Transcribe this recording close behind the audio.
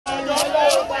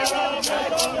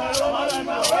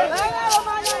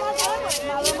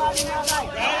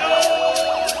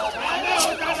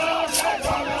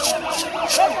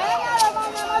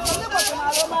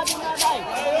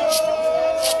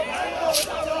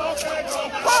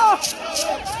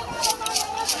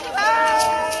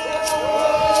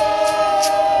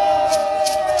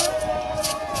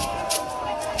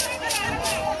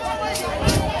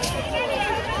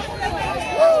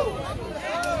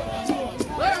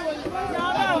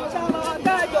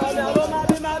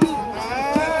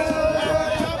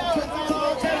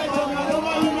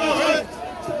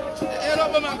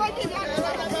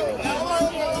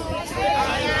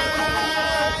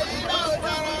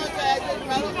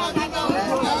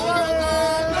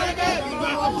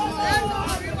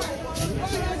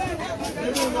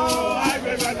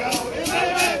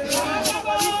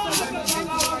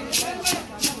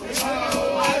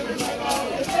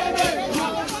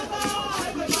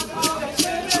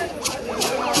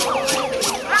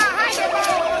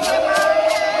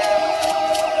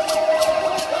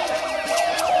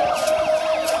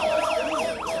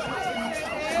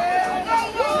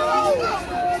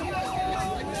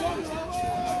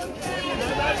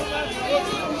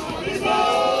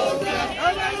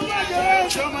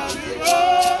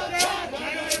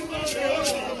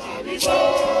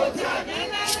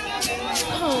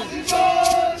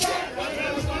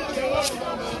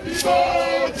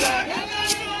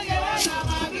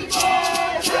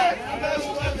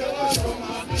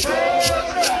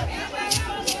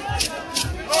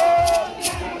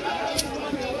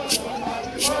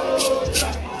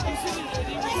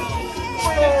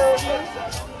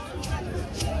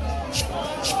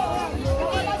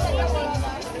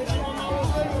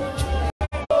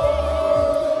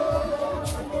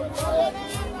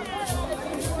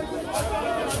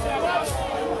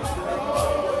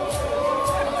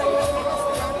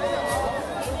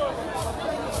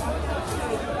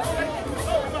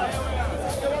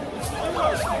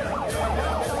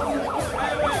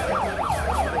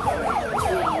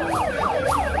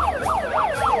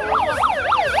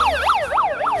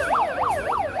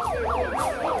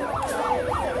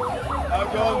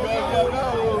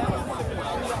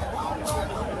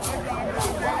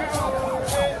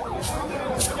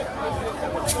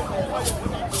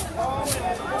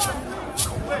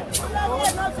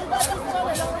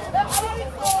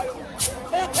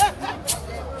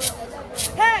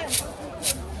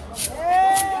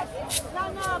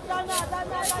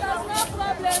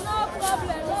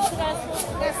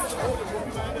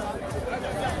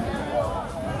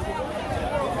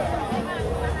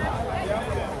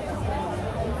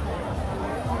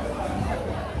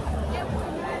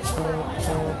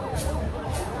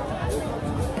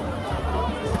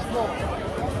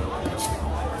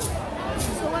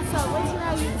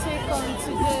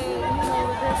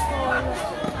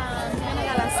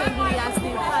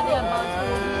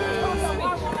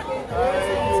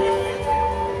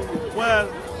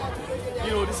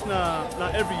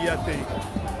every year thing.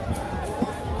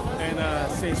 And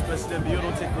since President Leone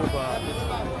don't take over,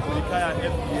 we can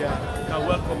every year can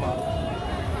welcome her.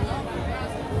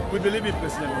 We believe in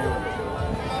President Leone,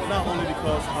 not only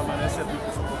because I'm an SFP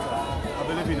supporter. I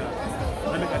believe in her.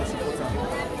 I make her a supporter.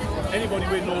 Anybody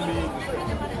who know me,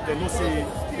 they know say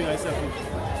being an SFP.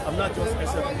 I'm not just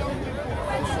SFP.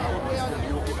 I support President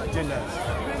Leone agendas.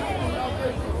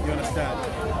 You understand?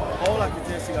 All I can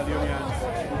tell Sierra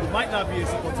Leoneans, we might not be a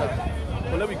supporter,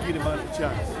 but let me give the man a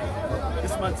chance.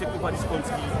 This man take over this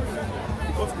country.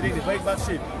 The country is in a very bad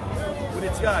shape. With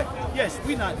its guy, yes,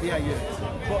 we're not there yet,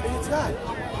 but in its guy,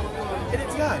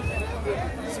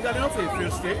 Sierra Leone is a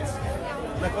failed state,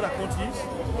 like other countries,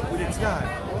 with its guy.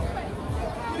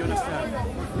 You understand?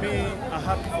 Me, I'm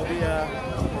happy for there,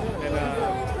 and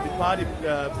the party,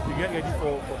 we get ready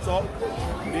for talk.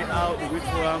 They out, they wait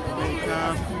for them, they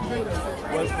come,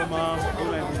 welcome them,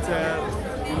 go in hotel,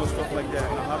 you know, stuff like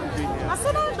that. I'm happy being here. I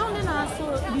said I don't know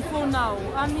before now.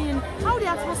 I mean, how the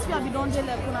atmosphere we don't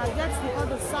like when I get to the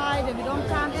other side and we don't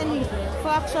have any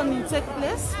fraction will take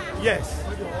place? Yes.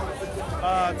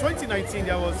 2019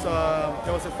 there was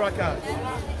a fracas.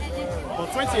 But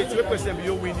 2018 President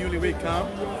Leone win newly wake camp.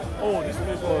 Oh, this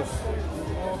place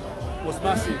was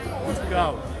massive with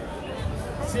crowd.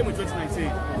 Same with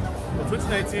 2019. But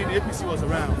 2019 the APC was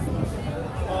around.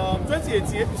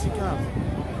 2018 APC camp.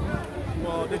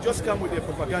 Well, they just come with their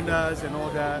propagandas and all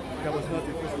that. That was not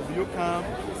the case. The Leone camp,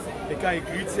 they can't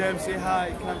greet them, say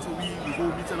hi, come to we go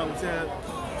meet in a hotel.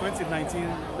 2019,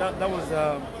 that was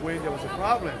when there was a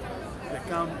problem. They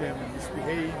come, they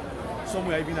misbehave, some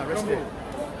were even arrested.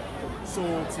 So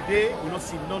today we not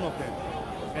see none of them,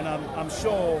 and I'm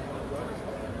sure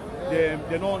they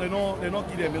not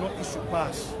issue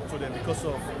pass to them because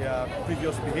of their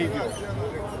previous behavior.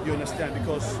 You understand?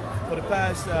 Because for the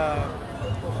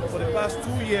past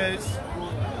 2 years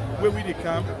where we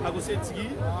come, I would say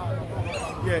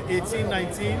 18,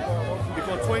 19,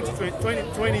 because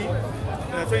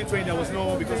 2020 there was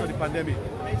no because of the pandemic.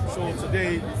 So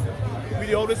today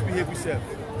we always behave ourselves.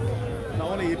 Now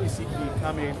only APC can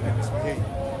come in and misbehave.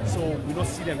 So we don't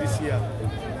see them this year.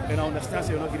 And I understand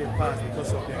they're not getting passed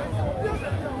because of them.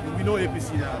 We know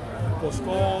APC now. For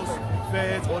scores,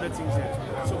 feds, other things there.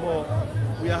 So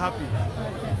we are happy.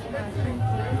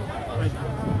 Thank you.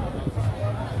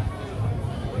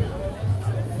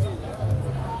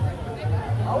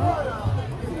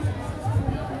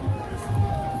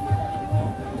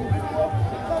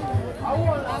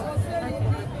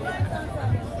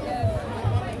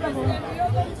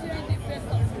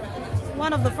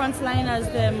 One of the frontliners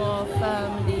of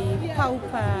the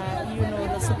pauper, you know,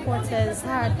 the supporters,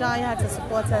 die-hard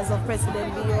supporters of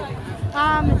President Leone.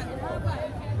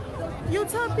 You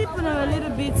tell people a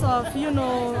little bit of, you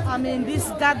know, I mean,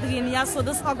 this gathering, yeah, so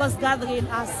this August gathering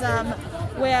as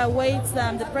where awaits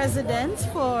the president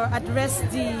for address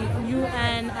the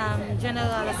UN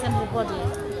General Assembly body.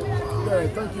 Yeah,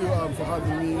 thank you for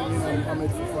having me. I'm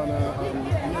Ahmed Fofana.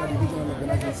 I'm the regional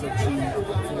organizing secretary for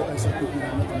the SFP in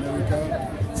North America.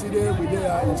 Today we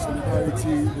are in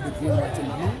solidarity with the Green, White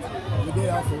and Blue. We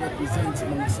are to represent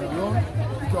Sierra Leone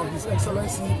because His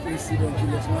Excellency President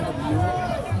Julius Leone,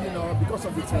 you know, because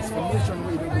of the transformation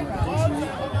we did in the country,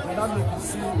 and that make you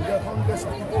see we have hundreds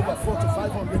of people, over 400 to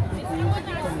 500 people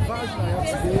converged now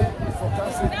today for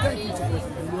saying thank you to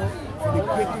President Leone for the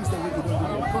great things that we did in the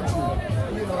country.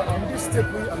 You know, and this step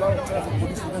we a lot of time for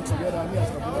this event together, and me as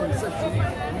a organizing secretary,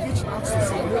 we reach out to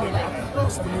Sierra Leone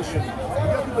across the nation. We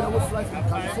have people that will fly from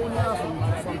California,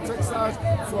 from Texas,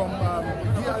 from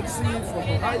DRC, from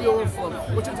Ohio, from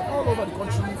which is all over the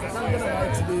country. For Canada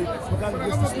and today, we can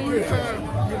get this occasion.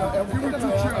 You know, and we come to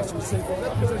as we say, for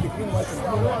representing the Green, White and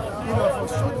Blue. You know, for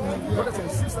showing brothers and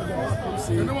sisters that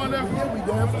say, we're here with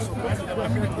them for supporting the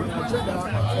president in the agenda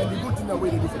and the good thing that we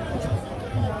do for the country.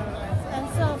 And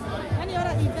so, any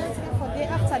other events for day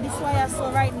after this wire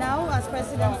so right now as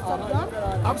President stepped down?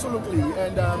 Absolutely,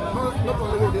 and not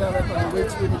only they are right on the way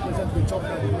to represent the top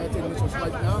of the United Nations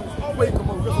right now, we come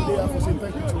over there for saying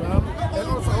thank you to them, and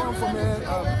also around from here,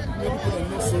 maybe put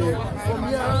say from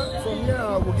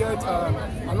here we'll get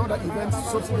another event.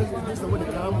 So this is the way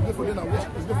they come. We for them in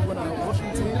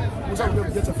Washington. We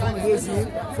will get a fundraising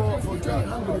for joining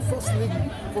hand with the First Lady.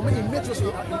 For me, it may just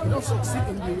not succeed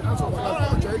in the hands of our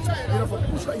project, project, for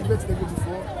push events they go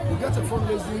before. We get a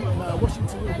fundraising in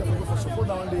Washington, we get to go for support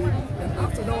that one day. And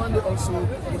after that one day also,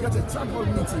 we get a town hall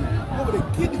meeting where they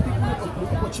give the people the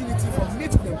opportunity for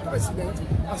meeting the president.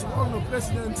 As we all know,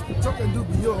 president talk and do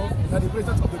beyond than the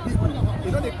president of the people.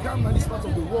 They come to this part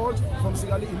of the world from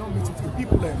Sierra Leone, meeting the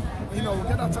people then. We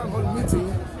get a town hall meeting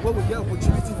where we get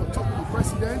opportunity for talk to the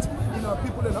president.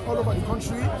 People that are all over the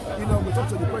country, we talk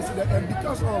to the president, and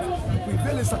because of the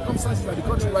prevailing circumstances in the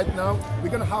country right now, we're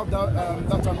going to have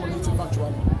that town hall meeting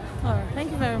virtually. All right,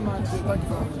 thank you very much. Thank you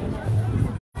very much.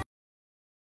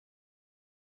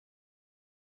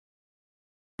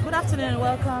 Good afternoon and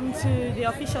welcome to the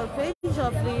official page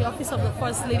of the Office of the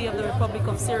First Lady of the Republic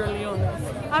of Sierra Leone.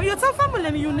 You tell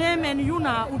family you name and you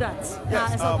know who that?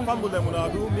 Yes, family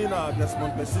do mean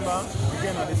Desmond Fatima.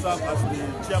 Again, I serve as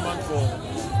the chairman for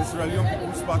the Sierra Leone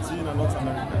People's Party in North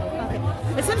America.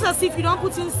 Okay. It seems as if you don't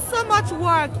put in so much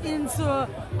work into,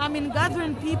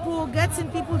 gathering people, getting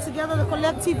people together, the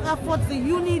collective effort, the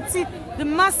unity, the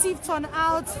massive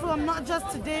turnout from not just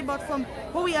today, but from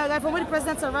where we arrived, from where the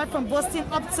president arrived from Boston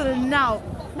up till now.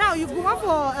 Now you go on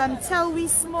for tell we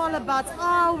small about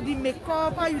how the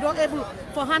makeup, how you don't able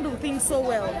to handle things so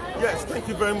well. Yes, thank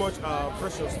you very much,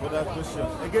 Precious, for that question.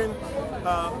 Again,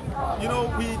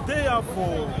 we there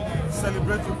for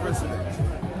celebrate the president.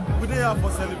 We there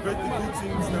for celebrate the good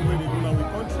things the way they do in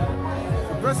our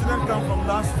country. The president came from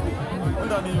last week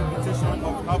under the invitation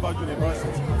of Harvard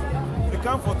University. He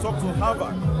came for talk to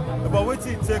Harvard about what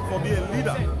it takes for being a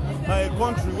leader in a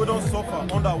country we don't suffer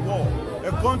under war, a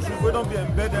country we don't be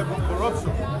embedded with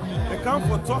corruption. They come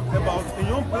for talk about a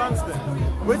young plans then.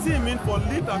 What it mean for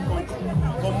lead that country,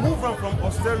 for move from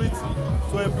austerity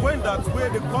to a point that where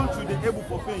the country they able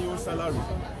to pay your salary,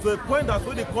 to a point that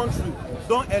where the country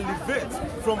don't elevate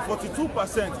from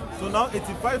 42% to now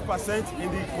 85% in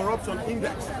the corruption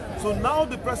index. So now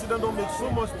the president don't make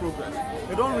so much progress.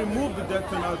 They don't remove the death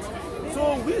penalty.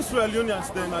 So we Israelians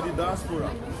then at the diaspora,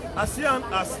 I see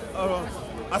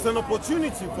as an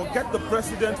opportunity for get the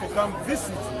president to come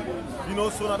visit.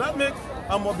 So now that makes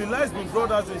I mobilize my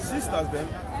brothers and sisters then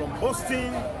from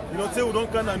Boston, say we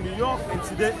don't come to New York, and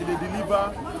today they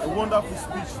deliver a wonderful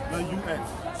speech in the UN.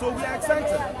 So we are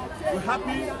excited. We're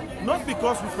happy, not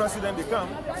because the president they come,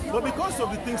 but because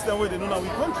of the things that way they know in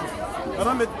our country. And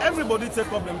I make everybody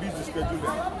take up and busy schedule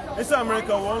then. Inside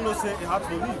America, we all know say it hard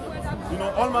to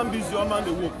live. All man busy, all man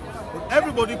they work. But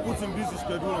everybody puts in busy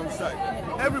schedule on the side.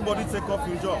 Everybody take off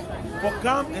your job. For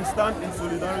come and stand in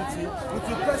solidarity with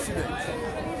the president.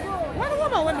 One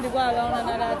woman when we go around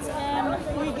and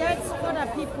that, we get other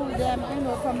people them,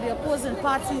 from the opposing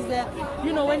parties there,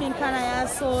 when in Canada,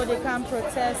 so they can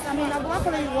protest. I want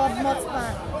to you what not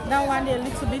that one day a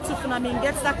little bit too fun.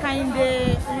 Gets that kind of,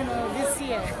 this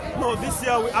year. No, this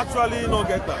year we actually not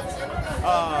get that.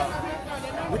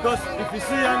 Because if you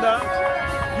see yonder,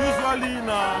 usually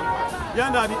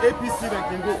yonder the APC they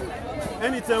can go.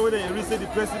 Anytime when they receive the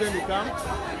president they come,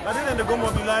 and then they go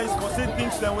mobilize for say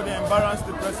things then when they embarrass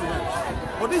the president.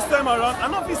 But this time around, I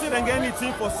don't feel say they get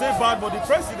anything for say bad but the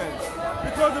president.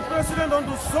 Because the president don't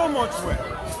do so much well.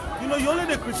 You only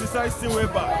they criticize things way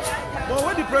bad. But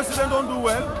when the president don't do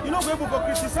well, you're not able to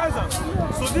criticize them.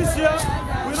 So this year,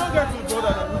 we don't get to go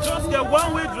that. We just get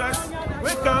one-way dress, we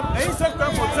come, and instead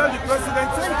come for tell the president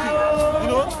thank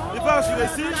you. If I should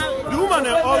see, the women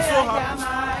are also happy.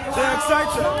 They're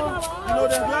excited.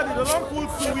 They're glad they don't pull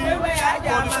Sui for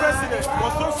the president.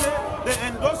 But so say they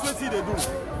endorse what they do.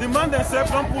 The man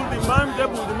themselves don't pull the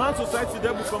man society they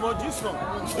will come out this long.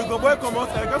 The boy come out,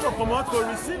 I got to come out to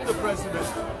receive the president.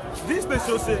 This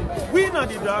person say, we in the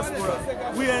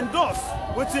diaspora, we endorse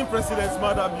what President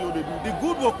Madabio they do, the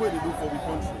good work they do for the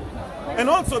country. And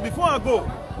also before I go,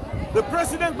 the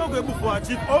president not able to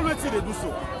achieve all what they do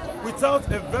so without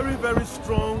a very, very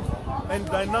strong and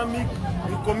dynamic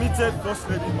and committed First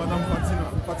Lady, Madam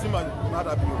Fatima.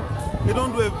 They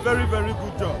don't do a very, very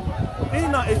good job.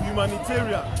 In a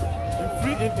humanitarian,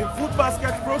 in food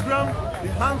basket program,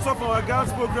 the hands of our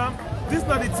girls program, this is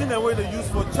not the thing that way they use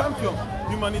for champion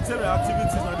humanitarian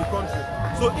activities in the country.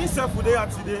 So instead we are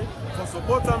today for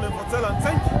support them and for tell and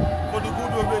thank you for the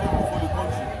good work they do for the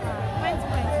country.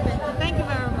 Thank you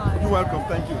very much. You're welcome.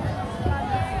 Thank you.